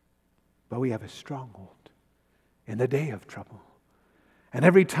 but we have a stronghold in the day of trouble. And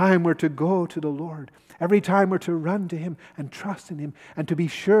every time we're to go to the Lord, every time we're to run to Him and trust in Him and to be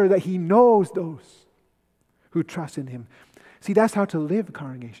sure that He knows those who trust in Him. See, that's how to live,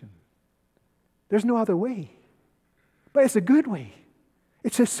 congregation. There's no other way. But it's a good way.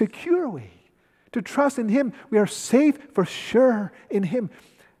 It's a secure way. To trust in Him. We are safe for sure in Him.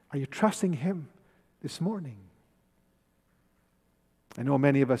 Are you trusting Him this morning? I know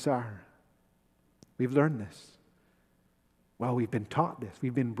many of us are. We've learned this. Well, we've been taught this.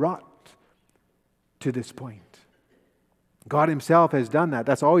 We've been brought to this point. God Himself has done that.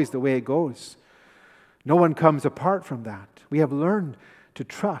 That's always the way it goes. No one comes apart from that. We have learned to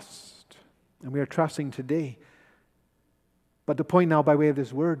trust, and we are trusting today. But the point now by way of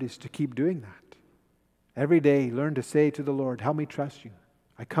this word is to keep doing that. Every day, learn to say to the Lord, help me trust You.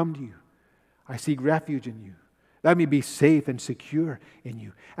 I come to You. I seek refuge in You. Let me be safe and secure in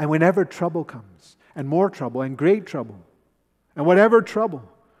You. And whenever trouble comes, and more trouble, and great trouble, and whatever trouble,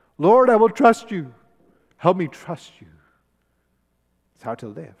 Lord, I will trust You. Help me trust You. It's how to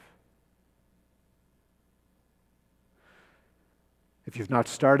live. If you've not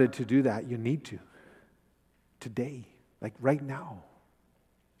started to do that, you need to. today, like right now.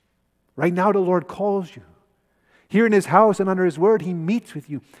 Right now the Lord calls you. Here in His house and under His word, He meets with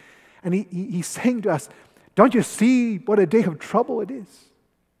you. And He's saying to us, don't you see what a day of trouble it is?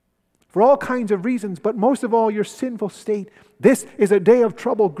 For all kinds of reasons, but most of all your sinful state. This is a day of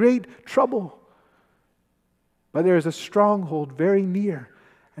trouble, great trouble. But there is a stronghold very near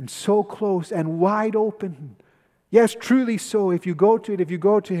and so close and wide open. Yes, truly so. If you go to it, if you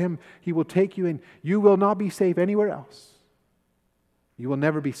go to Him, He will take you in. You will not be safe anywhere else. You will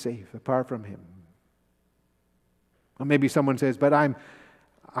never be safe apart from Him. Or maybe someone says, but I'm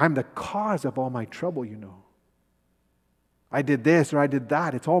the cause of all my trouble, you know. I did this or I did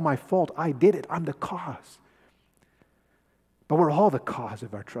that. It's all my fault. I did it. I'm the cause. But we're all the cause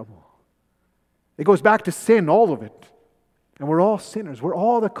of our trouble. It goes back to sin, all of it. And we're all sinners. We're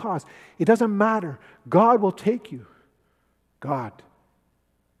all the cause. It doesn't matter. God will take you. God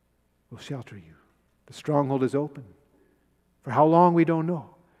will shelter you. The stronghold is open. For how long, we don't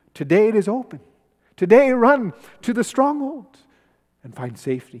know. Today it is open. Today run to the stronghold and find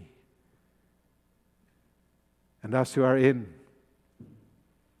safety. And us who are in,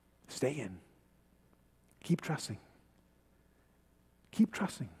 stay in. Keep trusting. Keep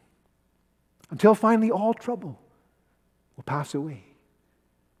trusting. Until finally all trouble will pass away.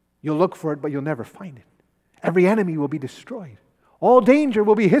 You'll look for it, but you'll never find it. Every enemy will be destroyed. All danger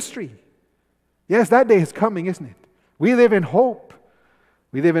will be history. Yes, that day is coming, isn't it? We live in hope.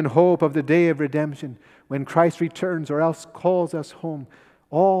 We live in hope of the day of redemption when Christ returns or else calls us home.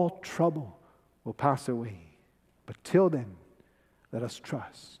 All trouble will pass away. But till then, let us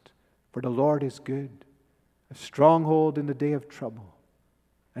trust. For the Lord is good, a stronghold in the day of trouble.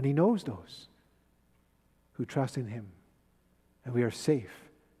 And He knows those who trust in Him. And we are safe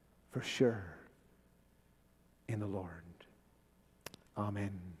for sure in the Lord.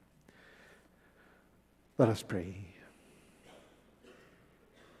 Amen. Let us pray.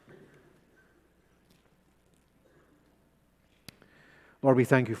 Lord, we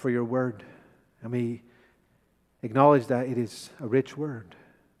thank You for Your word. And we acknowledge that it is a rich word.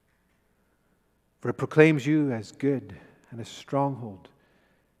 For it proclaims You as good and a stronghold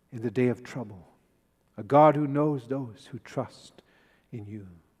in the day of trouble. A God who knows those who trust in You.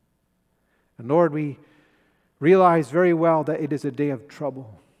 And Lord, we realize very well that it is a day of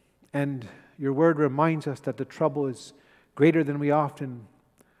trouble. And Your word reminds us that the trouble is greater than we often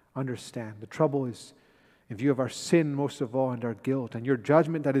understand. The trouble is in view of our sin most of all and our guilt and Your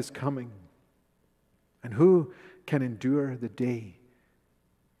judgment that is coming. And who can endure the day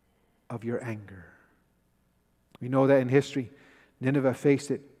of Your anger? We know that in history, Nineveh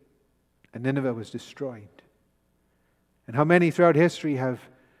faced it, and Nineveh was destroyed. And how many throughout history have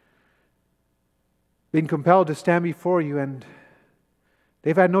been compelled to stand before You, and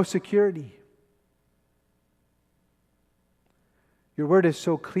they've had no security. Your word is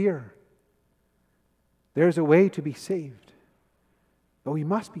so clear. There's a way to be saved, but we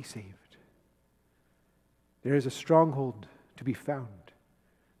must be saved. There is a stronghold to be found,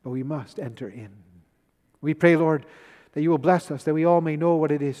 but we must enter in. We pray, Lord, that You will bless us, that we all may know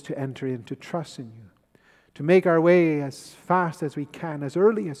what it is to enter in, to trust in You, to make our way as fast as we can, as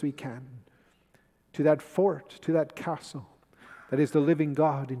early as we can, to that fort, to that castle that is the living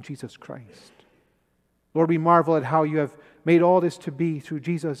God in Jesus Christ. Lord, we marvel at how You have made all this to be through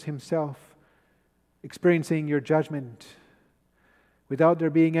Jesus Himself, experiencing Your judgment without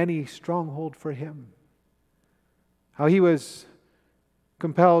there being any stronghold for Him. How He was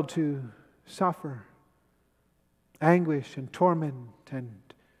compelled to suffer anguish and torment and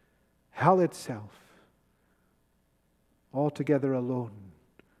hell itself, altogether alone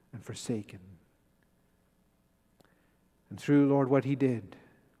and forsaken. And through, Lord, what He did,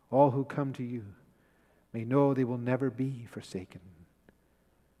 all who come to You may know they will never be forsaken.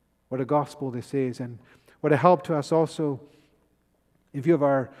 What a gospel this is, and what a help to us also in view of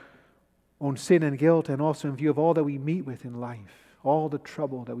our own sin and guilt, and also in view of all that we meet with in life, all the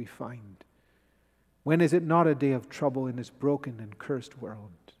trouble that we find. When is it not a day of trouble in this broken and cursed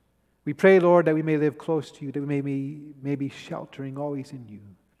world? We pray, Lord, that we may live close to You, that we may be sheltering always in You.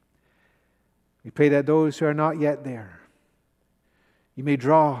 We pray that those who are not yet there, You may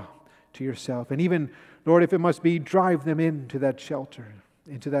draw to Yourself. And even, Lord, if it must be, drive them into that shelter,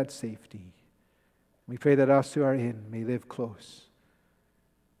 into that safety. We pray that us who are in may live close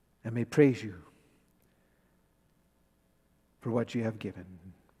and may praise You for what You have given.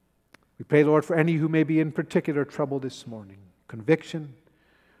 We pray, Lord, for any who may be in particular trouble this morning, conviction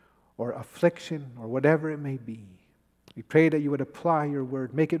or affliction or whatever it may be. We pray that You would apply Your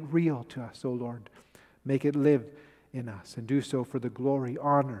word, make it real to us, O Lord. Make it live in us, and do so for the glory,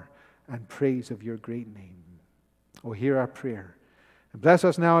 honor, and praise of Your great name. Oh, hear our prayer. And bless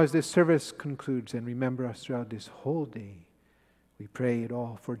us now as this service concludes, and remember us throughout this whole day. We pray it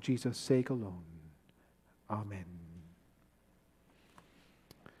all for Jesus' sake alone. Amen.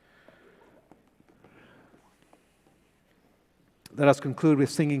 Let us conclude with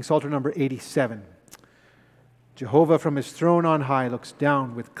singing Psalter number 87. Jehovah from his throne on high looks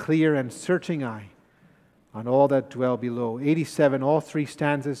down with clear and searching eye on all that dwell below. 87, all three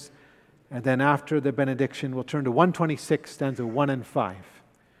stanzas, and then after the benediction we'll turn to 126, stanza 1 and 5.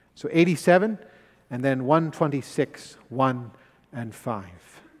 So 87, and then 126, 1 and 5.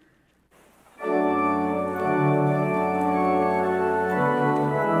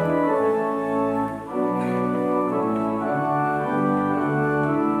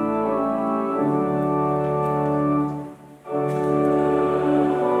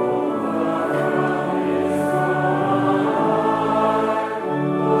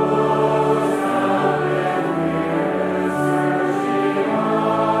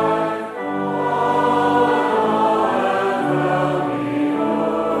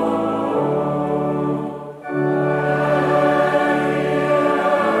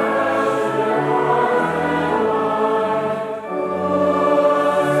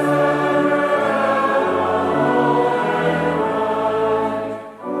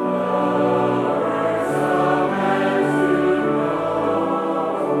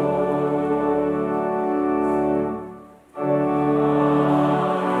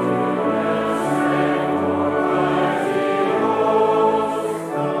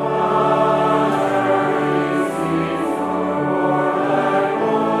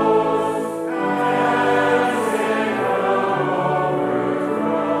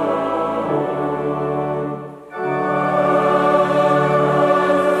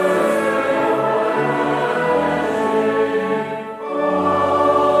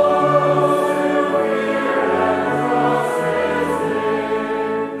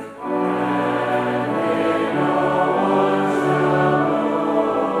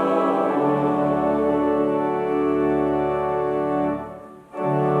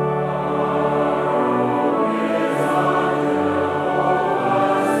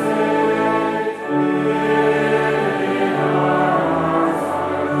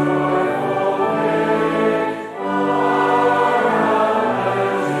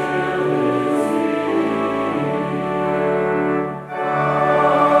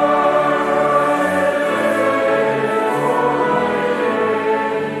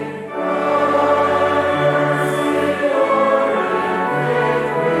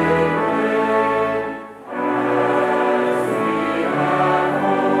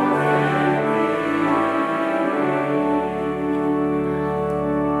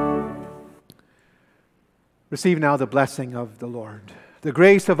 Receive now the blessing of the Lord. The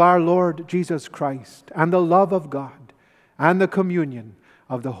grace of our Lord Jesus Christ, and the love of God, and the communion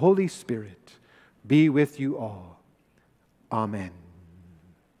of the Holy Spirit be with you all. Amen.